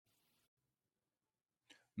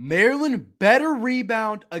Maryland better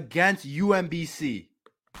rebound against UMBC.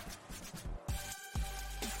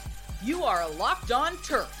 You are Locked On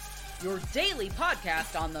Terps, your daily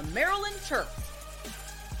podcast on the Maryland Terps.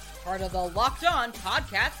 Part of the Locked On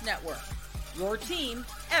Podcast Network, your team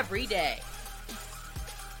every day.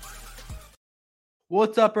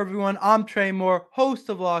 What's up, everyone? I'm Trey Moore, host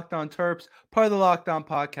of Locked On Terps, part of the Locked On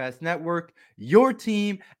Podcast Network, your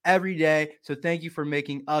team every day. So thank you for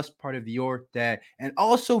making us part of your day. And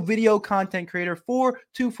also video content creator for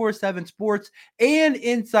 247 Sports and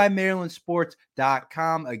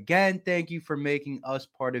InsideMarylandSports.com. Again, thank you for making us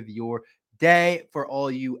part of your day. For all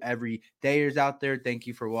you everydayers out there, thank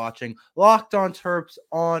you for watching Locked On Terps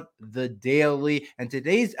on the daily. And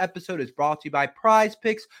today's episode is brought to you by Prize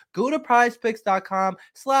Picks. Go to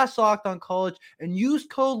prizepicks.com/LockedOnCollege and use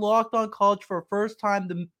code LockedOnCollege for a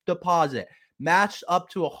first-time deposit. Matched up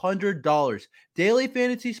to $100. Daily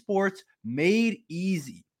fantasy sports made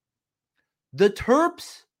easy. The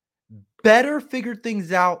Terps better figure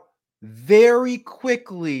things out very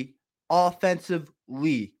quickly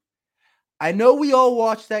offensively. I know we all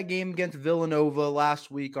watched that game against Villanova last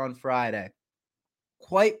week on Friday.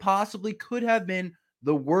 Quite possibly could have been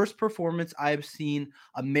the worst performance I have seen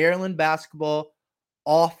a Maryland basketball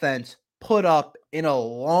offense put up in a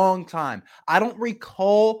long time. I don't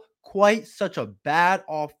recall quite such a bad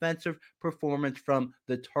offensive performance from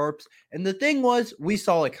the Terps. And the thing was, we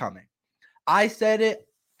saw it coming. I said it.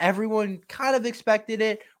 Everyone kind of expected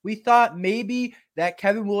it. We thought maybe that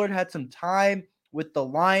Kevin Willard had some time with the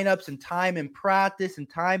lineups and time in practice and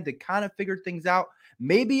time to kind of figure things out.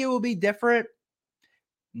 Maybe it will be different.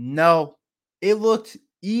 No, it looked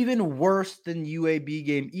even worse than UAB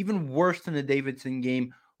game, even worse than the Davidson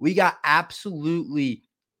game. We got absolutely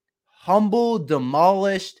humbled,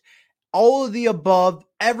 demolished, all of the above,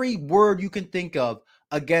 every word you can think of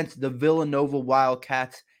against the Villanova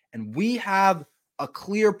Wildcats. And we have a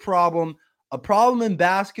clear problem, a problem in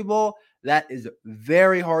basketball that is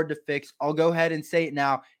very hard to fix. I'll go ahead and say it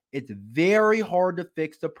now. It's very hard to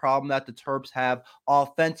fix the problem that the Terps have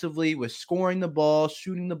offensively with scoring the ball,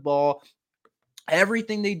 shooting the ball,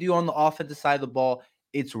 everything they do on the offensive side of the ball.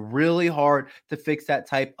 It's really hard to fix that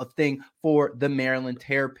type of thing for the Maryland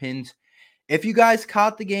Terrapins. If you guys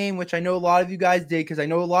caught the game, which I know a lot of you guys did, because I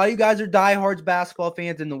know a lot of you guys are diehards basketball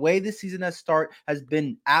fans, and the way this season has started has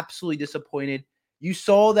been absolutely disappointed. You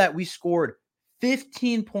saw that we scored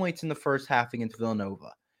 15 points in the first half against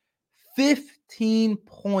Villanova. 15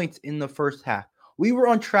 points in the first half. We were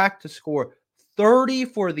on track to score 30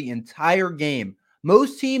 for the entire game.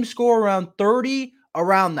 Most teams score around 30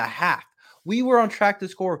 around the half. We were on track to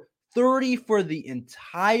score 30 for the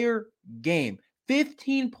entire game.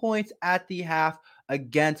 15 points at the half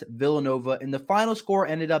against Villanova. And the final score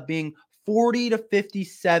ended up being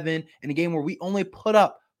 40-57 in a game where we only put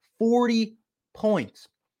up 40 points.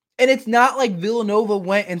 And it's not like Villanova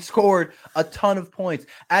went and scored a ton of points.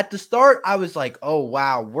 At the start, I was like, oh,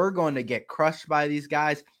 wow, we're going to get crushed by these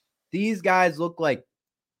guys. These guys look like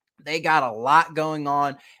they got a lot going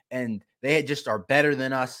on, and they just are better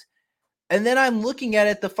than us. And then I'm looking at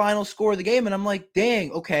it, the final score of the game, and I'm like,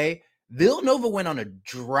 dang, okay, Villanova went on a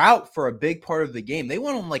drought for a big part of the game. They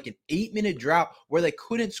went on like an 8-minute drought where they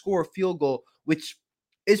couldn't score a field goal, which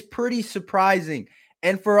is pretty surprising.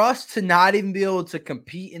 And for us to not even be able to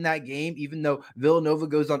compete in that game, even though Villanova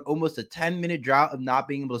goes on almost a 10-minute drought of not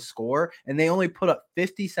being able to score, and they only put up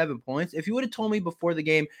 57 points. If you would have told me before the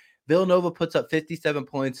game, Villanova puts up 57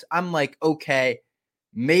 points, I'm like, okay,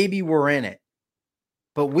 maybe we're in it.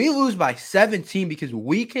 But we lose by 17 because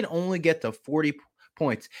we can only get to 40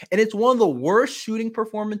 points. And it's one of the worst shooting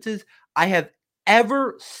performances I have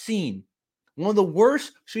ever seen. One of the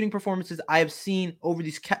worst shooting performances I have seen over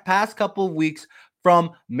these past couple of weeks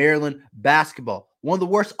from Maryland basketball. One of the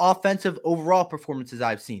worst offensive overall performances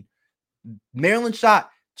I've seen. Maryland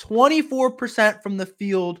shot 24% from the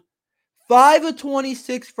field, 5 of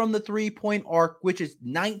 26 from the three-point arc, which is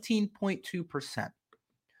 19.2%.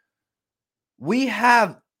 We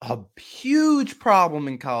have a huge problem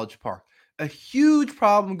in College Park. A huge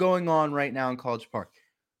problem going on right now in College Park.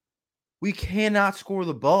 We cannot score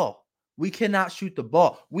the ball. We cannot shoot the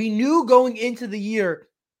ball. We knew going into the year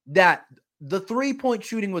that the three-point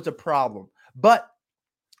shooting was a problem, but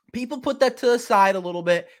people put that to the side a little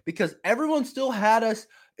bit because everyone still had us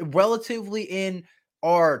relatively in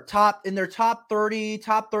their top 30,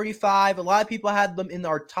 top 35. A lot of people had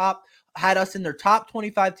us in their top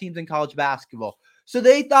 25 teams in college basketball. So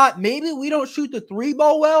they thought maybe we don't shoot the three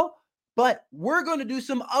ball well, but we're going to do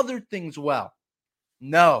some other things well.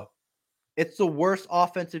 No, It's the worst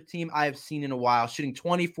offensive team I have seen in a while, shooting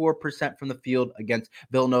 24% from the field against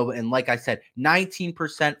Villanova. And like I said,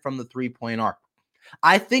 19% from the three-point arc.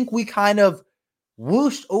 I think we kind of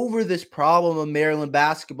whooshed over this problem of Maryland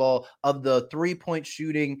basketball of the three-point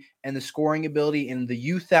shooting and the scoring ability and the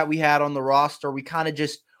youth that we had on the roster. We kind of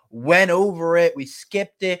just went over it. We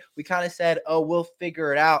skipped it. We kind of said, oh, we'll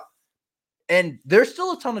figure it out. And there's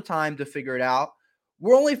still a ton of time to figure it out.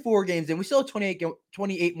 We're only 4 games in. We still have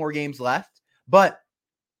 28 more games left. But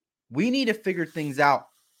we need to figure things out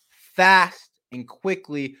fast and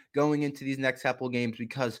quickly going into these next couple of games,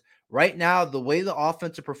 because right now, the way the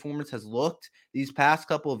offensive performance has looked these past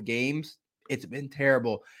couple of games, it's been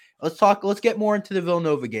terrible. Let's get more into the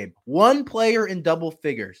Villanova game. One player in double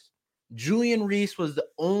figures. Julian Reese was the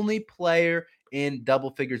only player in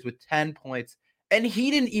double figures with 10 points, and he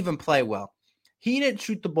didn't even play well. He didn't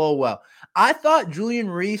shoot the ball well. I thought Julian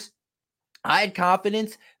Reese, I had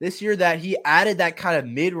confidence this year that he added that kind of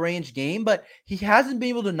mid-range game, but he hasn't been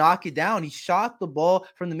able to knock it down. He shot the ball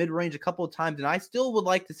from the mid-range a couple of times, and I still would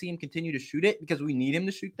like to see him continue to shoot it because we need him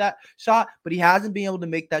to shoot that shot, but he hasn't been able to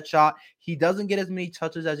make that shot. He doesn't get as many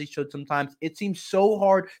touches as he should sometimes. It seems so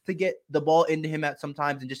hard to get the ball into him at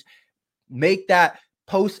sometimes and just make that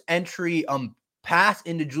post-entry pass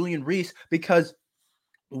into Julian Reese, because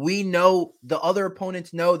we know the other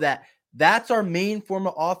opponents know that that's our main form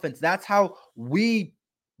of offense. That's how we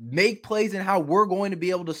make plays and how we're going to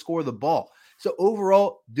be able to score the ball. So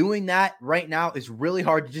overall, doing that right now is really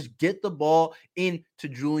hard to just get the ball into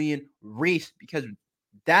Julian Reese, because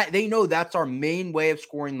that they know that's our main way of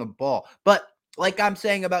scoring the ball. But like I'm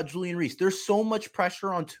saying about Julian Reese, there's so much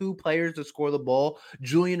pressure on 2 players to score the ball,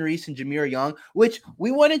 Julian Reese and Jahmir Young, which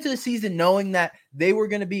we went into the season knowing that they were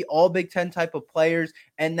going to be all Big Ten type of players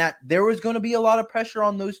and that there was going to be a lot of pressure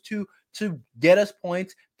on those two to get us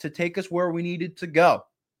points, to take us where we needed to go.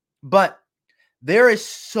 But there is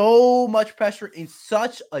so much pressure and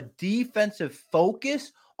such a defensive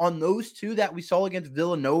focus on those two that we saw against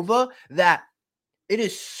Villanova that it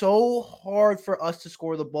is so hard for us to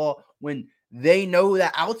score the ball when they know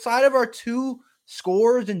that outside of our 2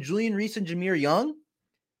 scorers and Julian Reese and Jahmir Young,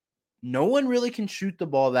 no one really can shoot the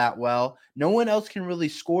ball that well. No one else can really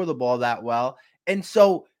score the ball that well. And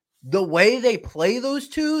so the way they play those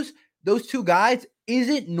two guys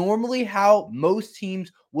isn't normally how most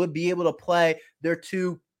teams would be able to play their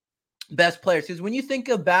 2 best players. Because when you think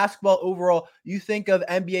of basketball overall, you think of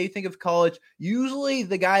NBA, you think of college, usually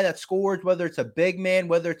the guy that scores, whether it's a big man,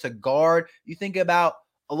 whether it's a guard, you think about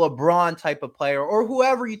a LeBron type of player or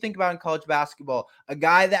whoever you think about in college basketball, a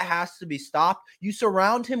guy that has to be stopped. You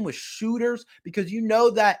surround him with shooters because you know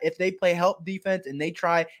that if they play help defense and they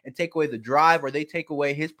try and take away the drive or they take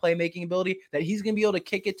away his playmaking ability, that he's going to be able to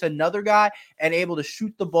kick it to another guy and able to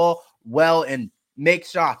shoot the ball well and make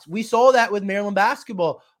shots. We saw that with Maryland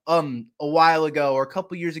basketball a while ago or a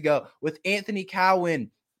couple years ago with Anthony Cowan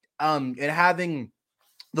and having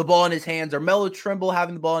the ball in his hands, or Melo Trimble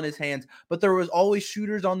having the ball in his hands, but there was always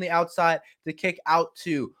shooters on the outside to kick out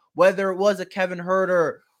to, whether it was a Kevin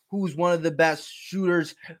Huerter, who's one of the best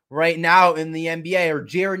shooters right now in the NBA, or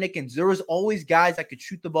Jared Nickens. There was always guys that could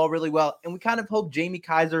shoot the ball really well, and we kind of hope Jamie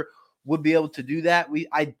Kaiser would be able to do that.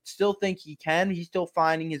 I still think he can. He's still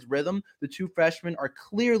finding his rhythm. The 2 freshmen are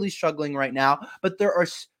clearly struggling right now, but there are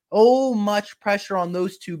so much pressure on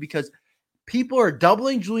those 2 because people are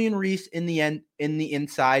doubling Julian Reese in the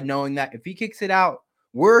inside, knowing that if he kicks it out,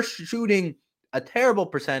 we're shooting a terrible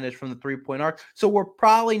percentage from the 3-point arc, so we're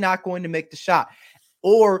probably not going to make the shot.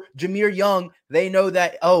 Or Jahmir Young, they know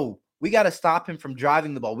that, we got to stop him from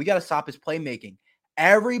driving the ball. We got to stop his playmaking.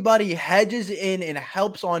 Everybody hedges in and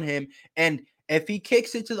helps on him, and if he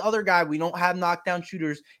kicks it to the other guy, we don't have knockdown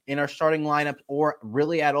shooters in our starting lineup or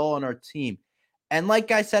really at all on our team. And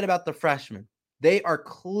like I said about the freshmen, they are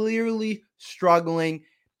clearly struggling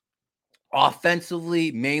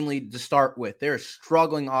offensively, mainly to start with. They're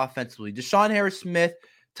struggling offensively. Deshaun Harris-Smith,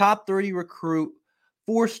 top 30 recruit,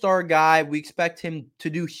 4-star guy. We expect him to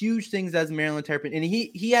do huge things as a Maryland Terrapin. And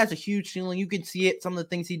he has a huge ceiling. You can see it, some of the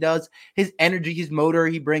things he does, his energy, his motor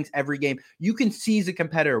he brings every game. You can see he's a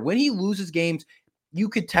competitor. When he loses games, you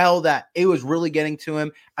could tell that it was really getting to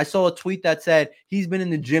him. I saw a tweet that said he's been in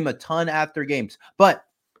the gym a ton after games. But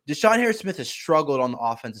Deshaun Harris-Smith has struggled on the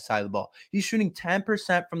offensive side of the ball. He's shooting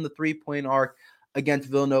 10% from the 3-point arc against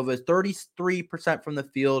Villanova, 33% from the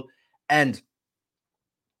field, and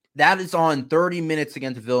that is on 30 minutes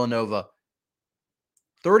against Villanova.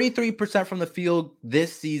 33% from the field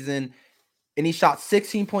this season, and he shot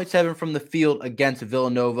 16.7 from the field against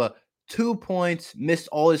Villanova. 2 points, missed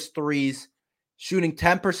all his threes, shooting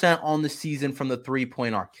 10% on the season from the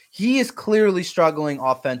three-point arc. He is clearly struggling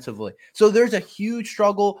offensively. So there's a huge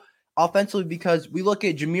struggle offensively because we look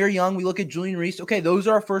at Jahmir Young, we look at Julian Reese. Okay, those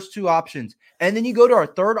are our first two options. And then you go to our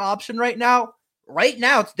third option right now. Right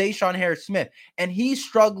now, it's Deshaun Harris-Smith. And he's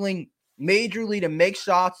struggling majorly to make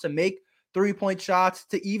shots, to make three-point shots,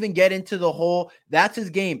 to even get into the hole. That's his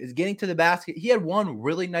game, is getting to the basket. He had one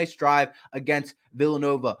really nice drive against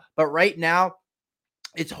Villanova. But right now,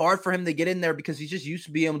 it's hard for him to get in there because he's just used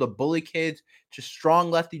to being able to bully kids, just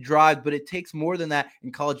strong lefty drive, but it takes more than that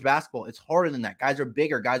in college basketball. It's harder than that. Guys are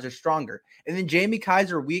bigger. Guys are stronger. And then Jamie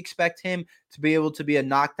Kaiser, we expect him to be able to be a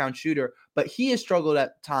knockdown shooter, but he has struggled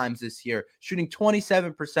at times this year, shooting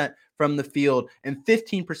 27% from the field and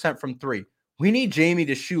 15% from three. We need Jamie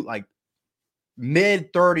to shoot like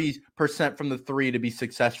mid-30% from the three to be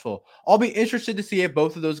successful. I'll be interested to see if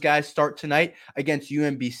both of those guys start tonight against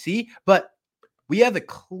UMBC, but we have a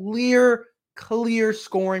clear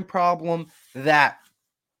scoring problem that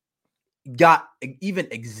got even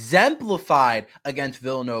exemplified against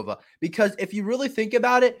Villanova. Because if you really think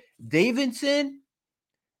about it, Davidson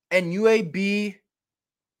and UAB,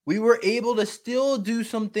 we were able to still do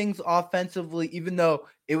some things offensively, even though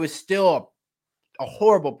it was still a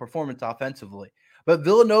horrible performance offensively. But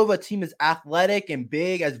Villanova team is athletic and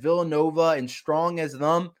big as Villanova and strong as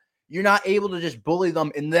them. You're not able to just bully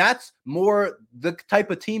them. And that's more the type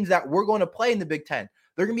of teams that we're going to play in the Big Ten.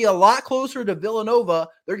 They're going to be a lot closer to Villanova.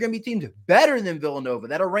 They're going to be teams better than Villanova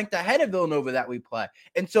that are ranked ahead of Villanova that we play.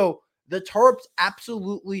 And so the Terps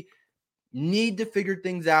absolutely need to figure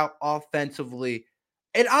things out offensively.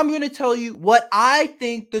 And I'm going to tell you what I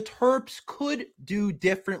think the Terps could do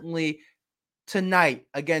differently tonight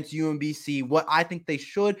against UMBC, what I think they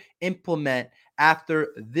should implement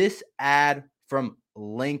after this ad from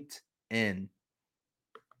LinkedIn.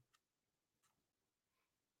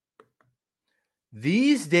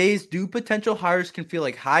 These days, do potential hires can feel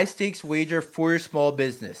like high-stakes wager for your small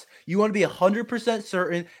business. You want to be 100%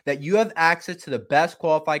 certain that you have access to the best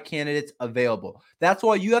qualified candidates available. That's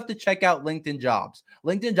why you have to check out LinkedIn Jobs.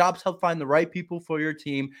 LinkedIn Jobs help find the right people for your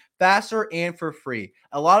team faster and for free.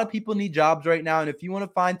 A lot of people need jobs right now, and if you want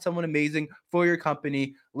to find someone amazing for your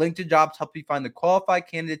company, LinkedIn Jobs help you find the qualified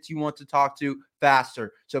candidates you want to talk to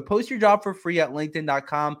faster. So post your job for free at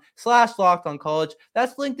linkedin.com/lockedoncollege.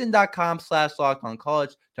 That's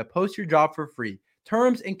linkedin.com/lockedoncollege to post your job for free.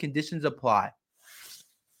 Terms and conditions apply.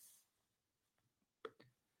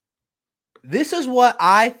 This is what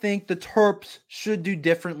I think the Terps should do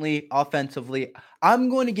differently offensively. I'm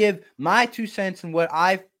going to give my 2 cents and what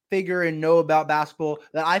I figure and know about basketball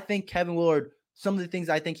that I think Kevin Willard, some of the things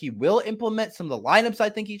I think he will implement, some of the lineups I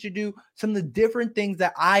think he should do, some of the different things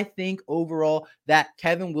that I think overall that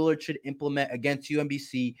Kevin Willard should implement against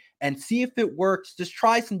UMBC and see if it works. Just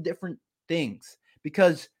try some different things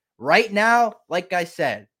because right now, like I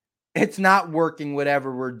said, it's not working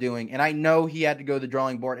whatever we're doing. And I know he had to go to the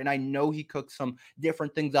drawing board and I know he cooked some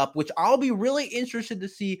different things up, which I'll be really interested to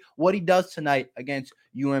see what he does tonight against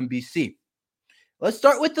UMBC. Let's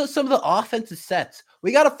start with some of the offensive sets.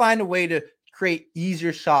 We got to find a way to create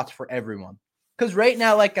easier shots for everyone. Because right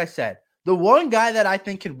now, like I said, the one guy that I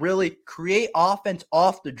think can really create offense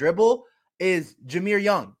off the dribble is Jahmir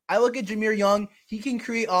Young. I look at Jahmir Young. He can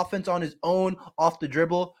create offense on his own off the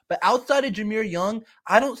dribble. But outside of Jahmir Young,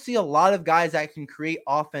 I don't see a lot of guys that can create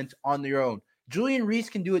offense on their own. Julian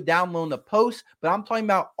Reese can do it down low in the post, but I'm talking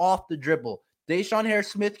about off the dribble. Deshaun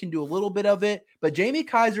Harris-Smith can do a little bit of it, but Jamie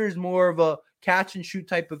Kaiser is more of a catch and shoot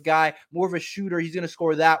type of guy, more of a shooter. He's going to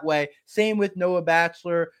score that way. Same with Noah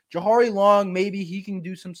Batchelor. Jahari Long, maybe he can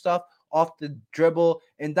do some stuff off the dribble.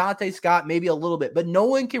 And Dante Scott, maybe a little bit. But no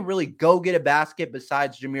one can really go get a basket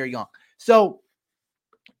besides Jahmir Young. So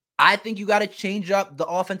I think you got to change up the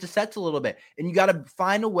offensive sets a little bit. And you got to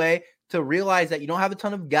find a way to realize that you don't have a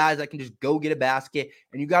ton of guys that can just go get a basket.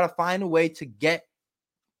 And you got to find a way to get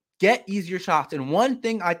easier shots. And one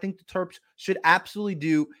thing I think the Terps should absolutely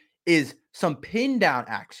do is some pin down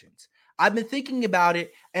actions. I've been thinking about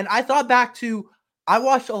it, and I thought back to, I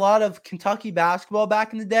watched a lot of Kentucky basketball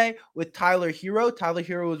back in the day with Tyler Hero. Tyler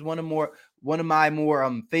Hero was one of my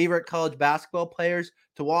more favorite college basketball players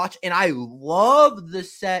to watch, and I love the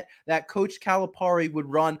set that Coach Calipari would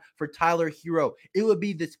run for Tyler Hero. It would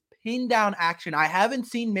be this pin down action. I haven't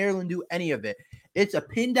seen Maryland do any of it. It's a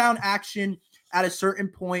pin down action at a certain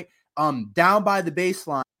point, down by the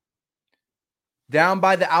baseline, down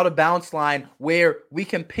by the out of bounds line, where we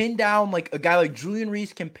can pin down, like a guy like Julian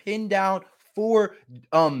Reese can pin down for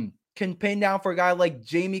a guy like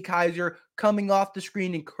Jamie Kaiser coming off the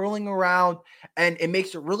screen and curling around, and it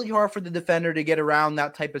makes it really hard for the defender to get around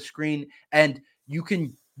that type of screen. And you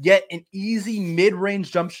can get an easy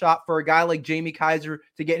mid-range jump shot for a guy like Jamie Kaiser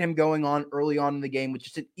to get him going on early on in the game, which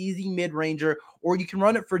is an easy mid-ranger, or you can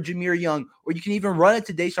run it for Jameer Young, or you can even run it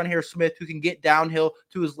to Deshaun Harris-Smith, who can get downhill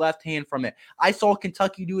to his left hand from it. I saw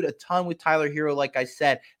Kentucky do it a ton with Tyler Hero, like I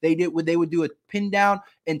said. They would do a pin down,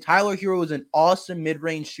 and Tyler Hero was an awesome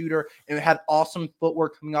mid-range shooter and had awesome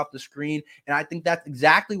footwork coming off the screen, and I think that's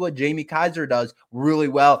exactly what Jamie Kaiser does really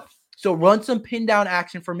well. So run some pin down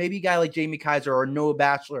action for maybe a guy like Jamie Kaiser or Noah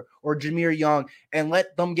Bachelor or Jameer Young and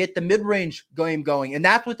let them get the mid-range game going. And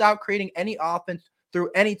that's without creating any offense through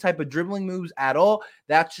any type of dribbling moves at all.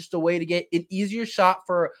 That's just a way to get an easier shot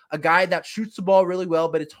for a guy that shoots the ball really well,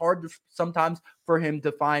 but it's hard sometimes for him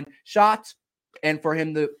to find shots and for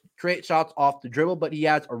him to create shots off the dribble, but he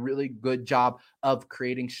has a really good job of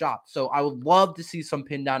creating shots. So I would love to see some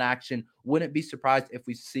pin down action. Wouldn't be surprised if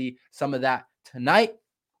we see some of that tonight.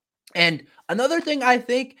 And another thing I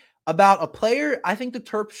think about a player, I think the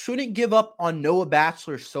Terps shouldn't give up on Noah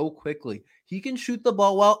Bachelor so quickly. He can shoot the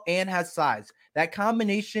ball well and has size. That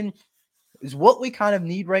combination is what we kind of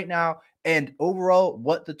need right now. And overall,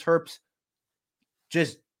 what the Terps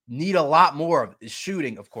just need a lot more of is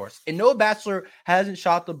shooting, of course. And Noah Bachelor hasn't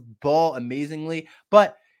shot the ball amazingly,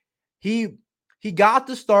 but he got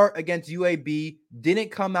the start against UAB,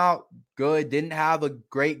 didn't come out good, didn't have a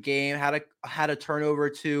great game, had a turnover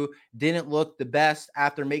too, didn't look the best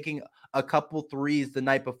after making a couple threes the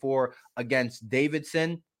night before against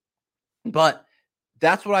Davidson. But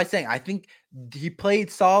that's what I'm saying. I think he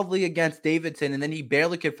played solidly against Davidson, and then he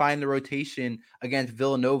barely could find the rotation against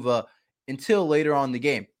Villanova until later on in the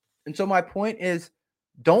game. And so my point is,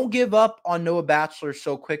 don't give up on Noah Bachelor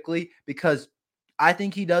so quickly, because I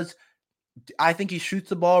think he does. I think he shoots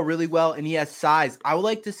the ball really well and he has size. I would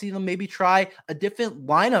like to see them maybe try a different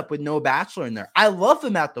lineup with Noah Bachelor in there. I love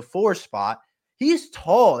him at the 4 spot. He's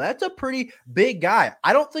tall. That's a pretty big guy.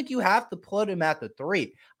 I don't think you have to put him at the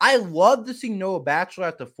 3. I love to see Noah Bachelor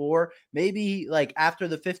at the 4, maybe like after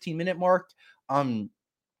the 15-minute mark, in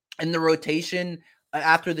the rotation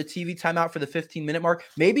after the TV timeout for the 15-minute mark.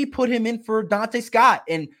 Maybe put him in for Dante Scott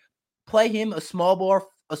and play him a small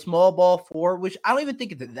ball 4, which I don't even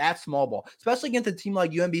think it's that small ball, especially against a team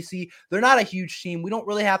like UMBC. They're not a huge team. We don't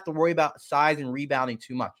really have to worry about size and rebounding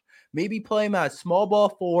too much. Maybe play him at a small ball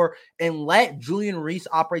 4 and let Julian Reese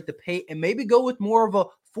operate the paint, and maybe go with more of a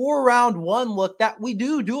 4-round-1 look that we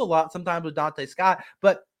do a lot sometimes with Dante Scott.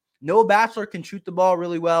 But Noah Bachelor can shoot the ball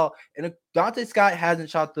really well, and Dante Scott hasn't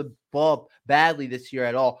shot the ball badly this year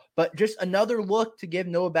at all. But just another look to give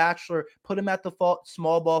Noah Bachelor, put him at the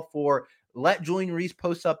small ball 4, let Julian Reese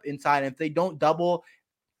post up inside. And if they don't double,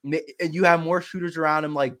 and you have more shooters around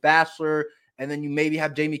him like Bachelor, and then you maybe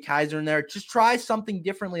have Jamie Kaiser in there, just try something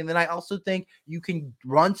differently. And then I also think you can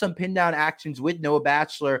run some pin down actions with Noah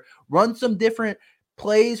Bachelor, run some different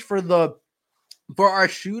plays for our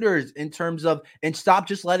shooters in terms of, and stop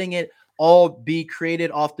just letting it all be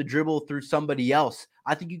created off the dribble through somebody else.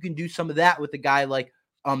 I think you can do some of that with a guy like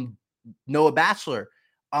Noah Bachelor.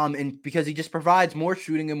 And because he just provides more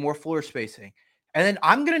shooting and more floor spacing. And then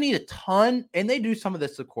I'm going to need a ton, and they do some of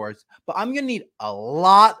this, of course, but I'm going to need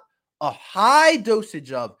a high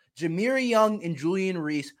dosage of Jameer Young and Julian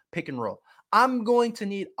Reese pick and roll. I'm going to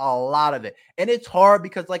need a lot of it. And it's hard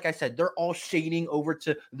because, like I said, they're all shading over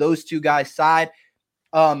to those two guys' side.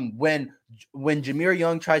 When Jameer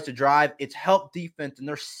Young tries to drive, it's help defense, and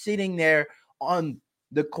they're sitting there on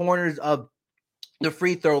the corners of the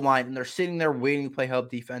free throw line, and they're sitting there waiting to play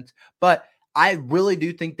help defense. But I really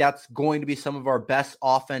do think that's going to be some of our best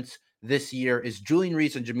offense this year is Julian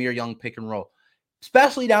Reese and Jameer Young pick and roll.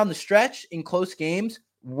 Especially down the stretch in close games,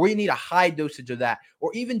 we need a high dosage of that.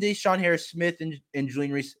 Or even Deshaun Harris-Smith and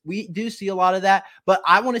Julian Reese. We do see a lot of that, but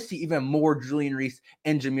I want to see even more Julian Reese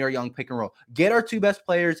and Jameer Young pick and roll. Get our two best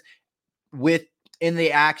players in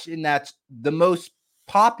the action. That's the most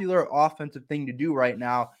popular offensive thing to do right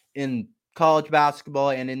now in college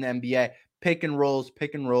basketball and in the NBA. Pick and rolls.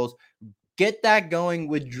 Get that going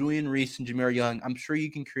with Julian Reese and Jameer Young. I'm sure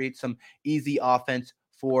you can create some easy offense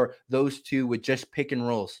for those two with just pick and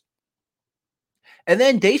rolls. And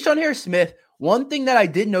then Deshaun Harris-Smith, one thing that I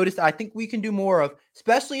did notice I think we can do more of,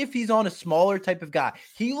 especially if he's on a smaller type of guy.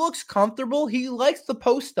 He looks comfortable. He likes the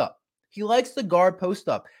post up. He likes the guard post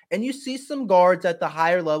up. And you see some guards at the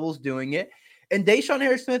higher levels doing it. And Deshaun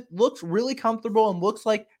Harris-Smith looks really comfortable and looks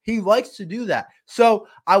like he likes to do that. So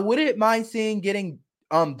I wouldn't mind getting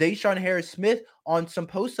Deshaun Harris-Smith on some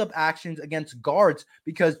post-up actions against guards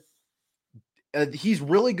because he's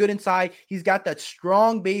really good inside. He's got that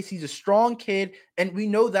strong base. He's a strong kid, and we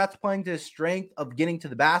know that's playing to his strength of getting to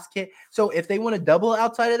the basket. So if they want to double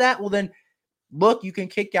outside of that, well then look, you can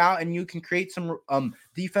kick out and you can create some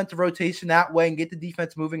defensive rotation that way and get the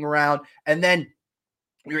defense moving around. And then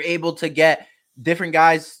you're able to get different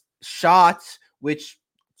guys shots, which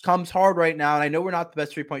comes hard right now. And I know we're not the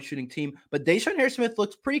best three-point shooting team, but Deshaun Harris-Smith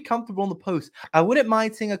looks pretty comfortable in the post. I wouldn't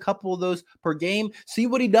mind seeing a couple of those per game. See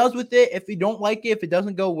what he does with it. If you don't like it, if it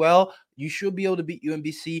doesn't go well, you should be able to beat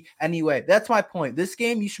UMBC anyway. That's my point. This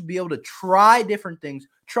game, you should be able to try different things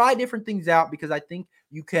out, because I think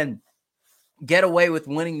you can get away with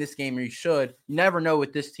winning this game, or you should. You never know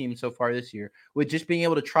with this team so far this year, with just being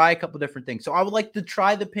able to try a couple different things. So I would like to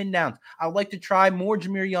try the pin downs. I would like to try more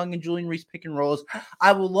Jameer Young and Julian Reese pick and rolls.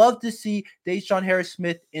 I would love to see Deshaun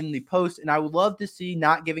Harris-Smith in the post, and I would love to see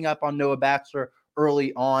not giving up on Noah Baxter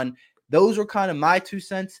early on. Those are kind of my 2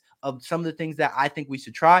 cents of some of the things that I think we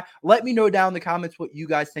should try. Let me know down in the comments what you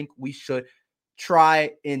guys think we should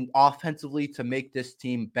try in offensively to make this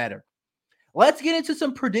team better. Let's get into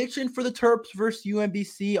some prediction for the Terps versus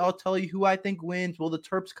UMBC. I'll tell you who I think wins. Will the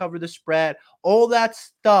Terps cover the spread? All that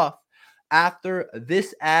stuff after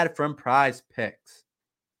this ad from Prize Picks.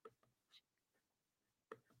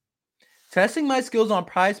 Testing my skills on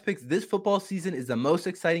Prize Picks this football season is the most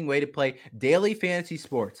exciting way to play daily fantasy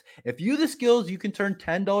sports. If you have the skills, you can turn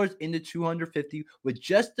 $10 into $250 with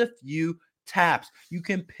just a few taps. You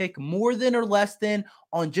can pick more than or less than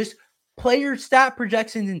on just player stat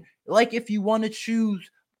projections, and like if you want to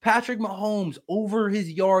choose Patrick Mahomes over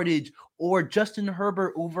his yardage or Justin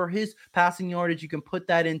Herbert over his passing yardage, you can put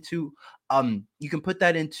that into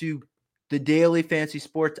the daily fantasy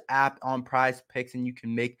sports app on Prize Picks, and you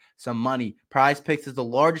can make some money. Prize Picks is the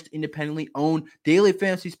largest independently owned daily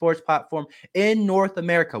fantasy sports platform in North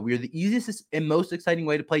America. We are the easiest and most exciting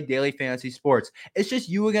way to play daily fantasy sports. It's just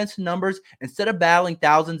you against the numbers. Instead of battling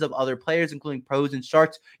thousands of other players, including pros and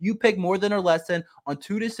sharks, you pick more than or less than on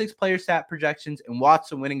 2 to 6 player stat projections and watch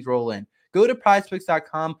the winnings roll in. Go to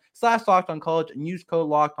prizepicks.com/lockedoncollege and use code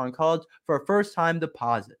lockedoncollege for a first-time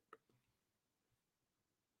deposit.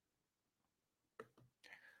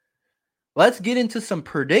 Let's get into some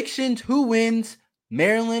predictions. Who wins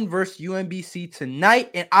Maryland versus UMBC tonight?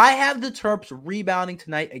 And I have the Terps rebounding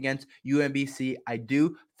tonight against UMBC. I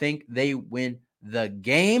do think they win the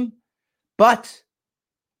game, but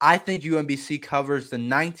I think UMBC covers the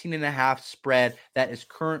 19.5 spread that is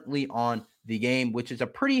currently on the game, which is a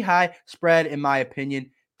pretty high spread in my opinion.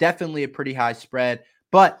 Definitely a pretty high spread,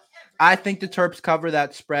 but I think the Terps cover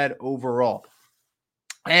that spread overall.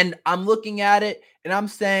 And I'm looking at it and I'm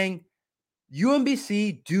saying,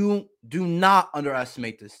 UMBC, do not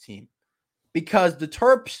underestimate this team, because the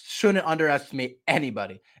Terps shouldn't underestimate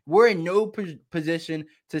anybody. We're in no position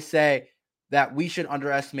to say that we should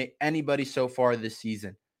underestimate anybody so far this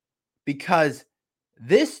season, because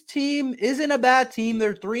this team isn't a bad team.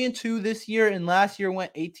 They're 3-2 this year, and last year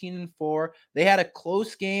went 18-4. They had a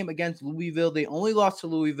close game against Louisville. They only lost to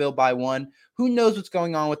Louisville by 1. Who knows what's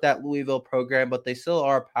going on with that Louisville program, but they still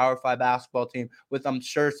are a Power 5 basketball team with, I'm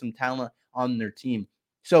sure, some talent on their team.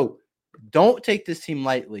 So don't take this team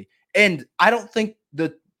lightly. And I don't think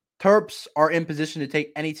the Terps are in position to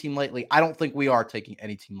take any team lightly. I don't think we are taking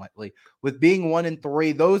any team lightly. With being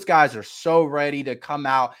 1-3, those guys are so ready to come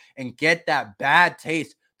out and get that bad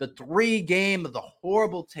taste. The 3 game of the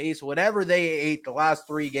horrible taste, whatever they ate the last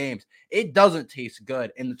 3 games, it doesn't taste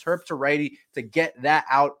good. And the Terps are ready to get that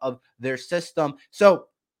out of their system. So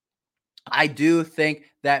I do think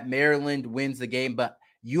that Maryland wins the game, but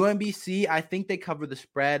UMBC, I think they cover the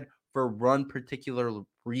spread for one particular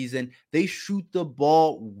reason. They shoot the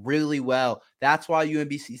ball really well. That's why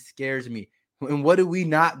UMBC scares me. And what do we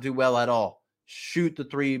not do well at all? Shoot the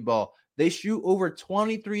 3 ball. They shoot over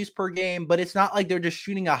 23s per game, but it's not like they're just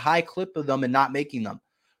shooting a high clip of them and not making them.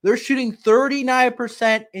 They're shooting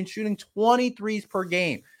 39% and shooting 23s per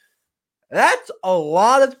game. That's a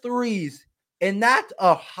lot of threes, and that's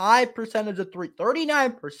a high percentage of 3.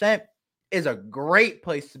 39% is a great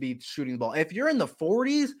place to be shooting the ball. If you're in the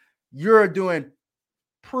 40s, you're doing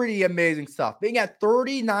pretty amazing stuff. Being at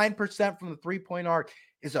 39% from the 3-point arc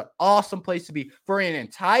is an awesome place to be for an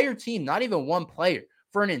entire team, not even one player.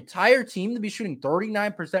 For an entire team to be shooting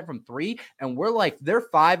 39% from 3, and we're like, they're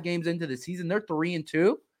 5 games into the season, they're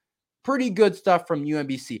 3-2. Pretty good stuff from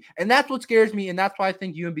UMBC. And that's what scares me, and that's why I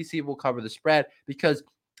think UMBC will cover the spread, because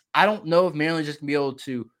I don't know if Maryland's just going to be able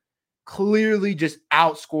to clearly just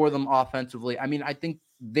outscore them offensively. I mean, I think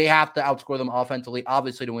they have to outscore them offensively,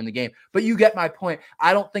 obviously, to win the game. But you get my point.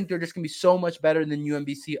 I don't think they're just going to be so much better than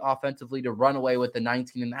UMBC offensively to run away with the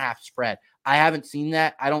 19.5 spread. I haven't seen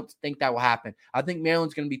that. I don't think that will happen. I think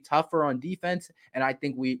Maryland's going to be tougher on defense, and I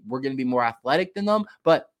think we're going to be more athletic than them.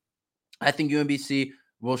 But I think UMBC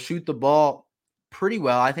will shoot the ball pretty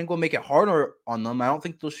well. I think we'll make it harder on them. I don't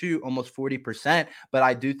think they'll shoot almost 40%, but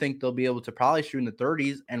I do think they'll be able to probably shoot in the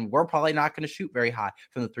 30s, and we're probably not going to shoot very high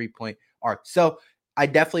from the three-point arc. So I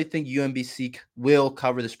definitely think UMBC will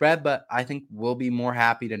cover the spread, but I think we'll be more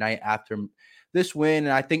happy tonight after this win,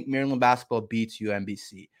 and I think Maryland basketball beats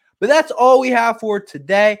UMBC. But that's all we have for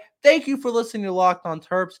today. Thank you for listening to Locked On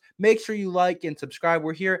Terps. Make sure you like and subscribe.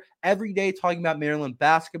 We're here every day talking about Maryland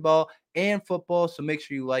basketball and football, so make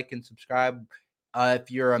sure you like and subscribe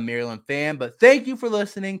if you're a Maryland fan. But thank you for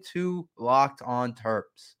listening to Locked On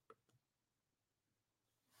Terps.